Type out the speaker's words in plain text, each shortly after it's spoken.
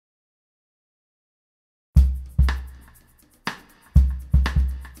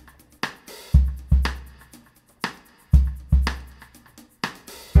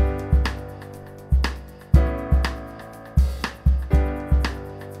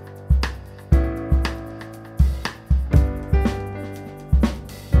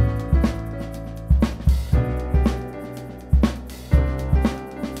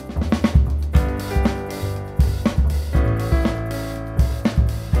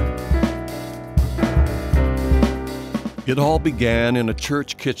It all began in a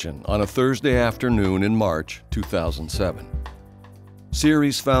church kitchen on a Thursday afternoon in March 2007.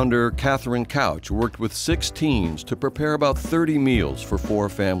 Ceres founder Catherine Couch worked with 6 teens to prepare about 30 meals for 4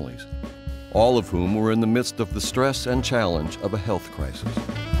 families, all of whom were in the midst of the stress and challenge of a health crisis.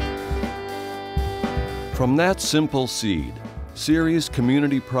 From that simple seed, Ceres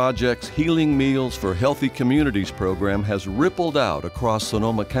Community Project's Healing Meals for Healthy Communities program has rippled out across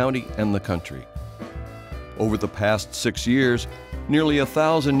Sonoma County and the country. Over the past 6 years, nearly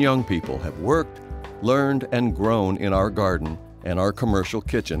 1,000 young people have worked, learned, and grown in our garden and our commercial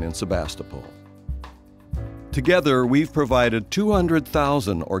kitchen in Sebastopol. Together, we've provided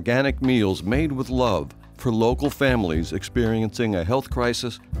 200,000 organic meals made with love for local families experiencing a health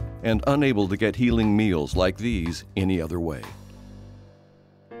crisis and unable to get healing meals like these any other way.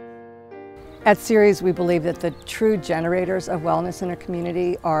 At Ceres, we believe that the true generators of wellness in our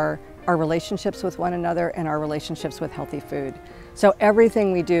community are our relationships with one another and our relationships with healthy food. So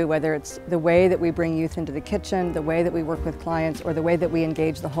everything we do, whether it's the way that we bring youth into the kitchen, the way that we work with clients, or the way that we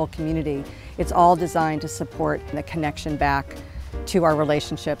engage the whole community, it's all designed to support the connection back to our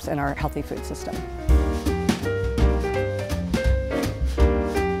relationships and our healthy food system.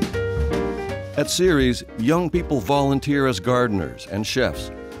 At Ceres, young people volunteer as gardeners and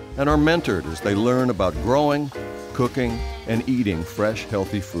chefs and are mentored as they learn about growing, cooking, and eating fresh,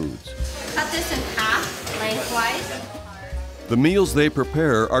 healthy foods. Cut this in half, lengthwise. The meals they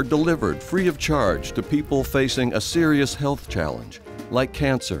prepare are delivered free of charge to people facing a serious health challenge, like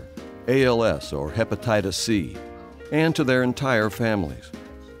cancer, ALS, or hepatitis C, and to their entire families.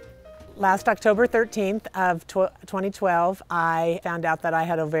 Last October 13th of 2012, I found out that I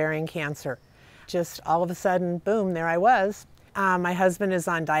had ovarian cancer. Just all of a sudden, boom, there I was. My husband is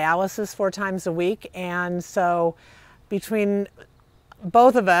on dialysis 4 times a week, and so between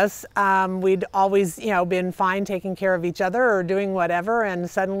both of us, we'd always, been fine taking care of each other or doing whatever, and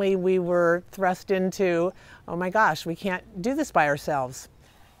suddenly we were thrust into, oh my gosh, we can't do this by ourselves.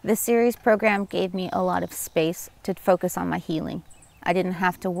 The Ceres program gave me a lot of space to focus on my healing. I didn't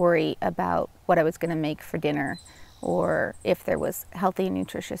have to worry about what I was going to make for dinner or if there was healthy and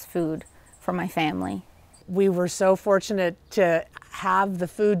nutritious food for my family. We were so fortunate to have the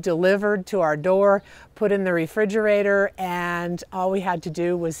food delivered to our door, put in the refrigerator, and all we had to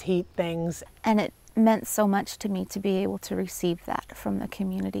do was heat things. And it meant so much to me to be able to receive that from the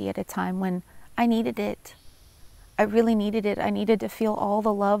community at a time when I needed it. I really needed it. I needed to feel all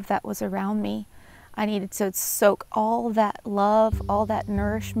the love that was around me. I needed to soak all that love, all that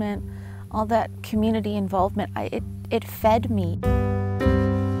nourishment, all that community involvement. It fed me.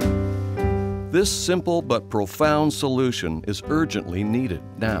 This simple but profound solution is urgently needed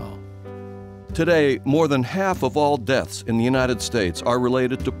now. Today, more than half of all deaths in the United States are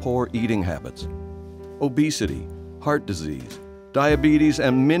related to poor eating habits. Obesity, heart disease, diabetes,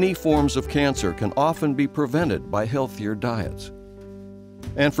 and many forms of cancer can often be prevented by healthier diets.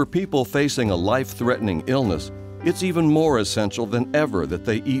 And for people facing a life-threatening illness, it's even more essential than ever that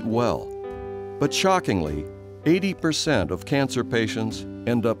they eat well. But shockingly, 80% of cancer patients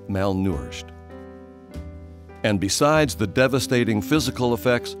end up malnourished. And besides the devastating physical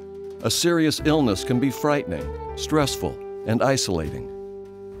effects, a serious illness can be frightening, stressful, and isolating.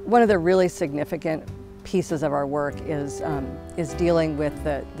 One of the really significant pieces of our work is dealing with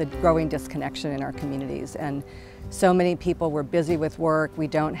the growing disconnection in our communities. And so many people, we're busy with work, we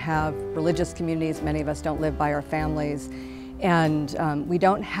don't have religious communities, many of us don't live by our families, and we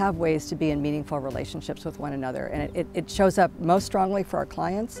don't have ways to be in meaningful relationships with one another. And it shows up most strongly for our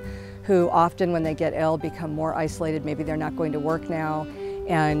clients, who often when they get ill become more isolated. Maybe they're not going to work now,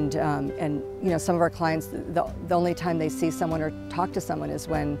 and some of our clients, the only time they see someone or talk to someone is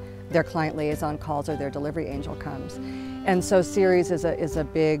when their client liaison calls or their delivery angel comes. And so Ceres is a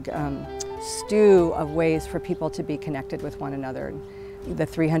big stew of ways for people to be connected with one another. The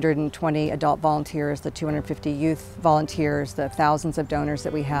 320 adult volunteers, the 250 youth volunteers, the thousands of donors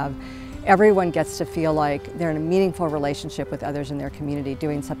that we have, everyone gets to feel like they're in a meaningful relationship with others in their community,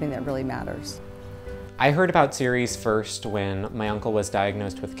 doing something that really matters. I heard about Ceres first when my uncle was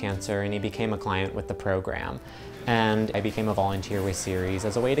diagnosed with cancer and he became a client with the program. And I became a volunteer with Ceres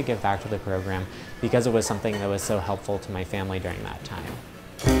as a way to give back to the program because it was something that was so helpful to my family during that time.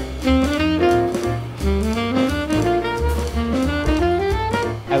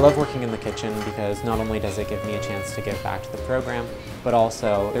 I love working in the kitchen because not only does it give me a chance to give back to the program, but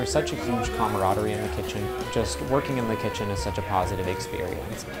also there's such a huge camaraderie in the kitchen. Just working in the kitchen is such a positive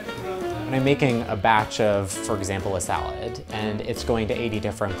experience. When I'm making a batch of, for example, a salad, and it's going to 80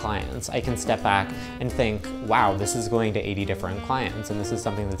 different clients, I can step back and think, wow, this is going to 80 different clients, and this is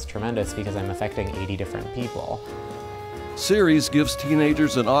something that's tremendous because I'm affecting 80 different people. Ceres gives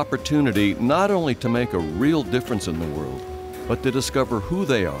teenagers an opportunity not only to make a real difference in the world, but to discover who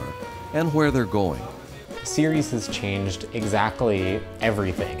they are and where they're going. Ceres has changed exactly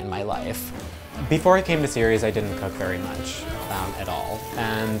everything in my life. Before I came to Ceres, I didn't cook very much at all.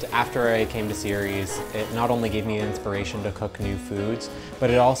 And after I came to Ceres, it not only gave me the inspiration to cook new foods, but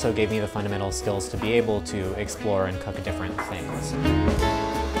it also gave me the fundamental skills to be able to explore and cook different things.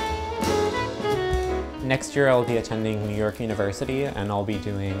 Next year I'll be attending New York University, and I'll be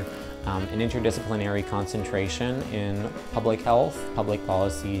doing an interdisciplinary concentration in public health, public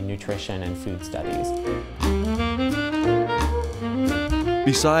policy, nutrition, and food studies.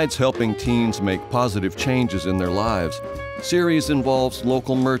 Besides helping teens make positive changes in their lives, Ceres involves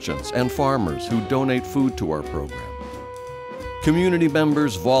local merchants and farmers who donate food to our program. Community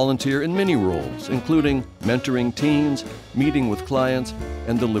members volunteer in many roles, including mentoring teens, meeting with clients,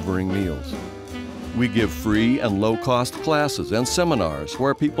 and delivering meals. We give free and low-cost classes and seminars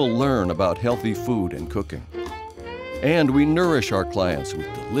where people learn about healthy food and cooking. And we nourish our clients with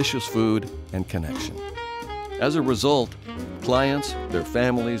delicious food and connection. As a result, clients, their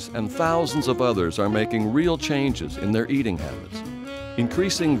families, and thousands of others are making real changes in their eating habits,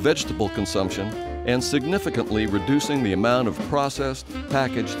 increasing vegetable consumption and significantly reducing the amount of processed,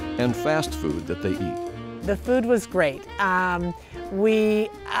 packaged, and fast food that they eat. The food was great. We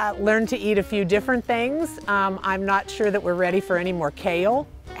learned to eat a few different things. I'm not sure that we're ready for any more kale.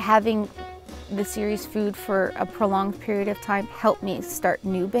 Having the Ceres food for a prolonged period of time helped me start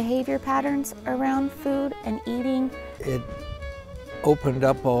new behavior patterns around food and eating. It opened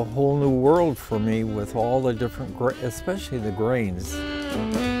up a whole new world for me with all the different, especially the grains.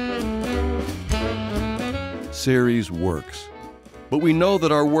 Ceres works, but we know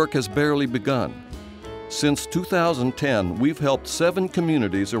that our work has barely begun. Since 2010, we've helped 7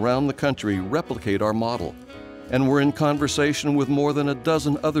 communities around the country replicate our model, and we're in conversation with more than a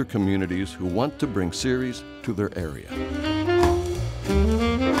dozen other communities who want to bring Ceres to their area.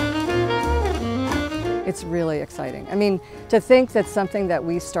 It's really exciting. I mean, to think that something that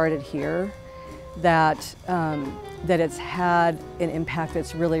we started here, that it's had an impact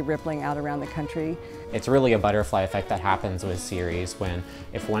that's really rippling out around the country. It's really a butterfly effect that happens with Ceres when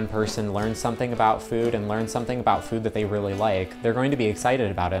if one person learns something about food and learns something about food that they really like, they're going to be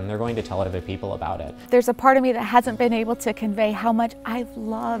excited about it and they're going to tell other people about it. There's a part of me that hasn't been able to convey how much I've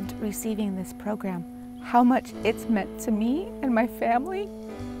loved receiving this program, how much it's meant to me and my family,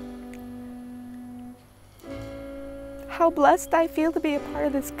 how blessed I feel to be a part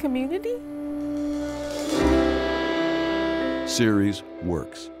of this community. Ceres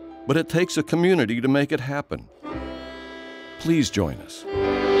works, but it takes a community to make it happen. Please join us.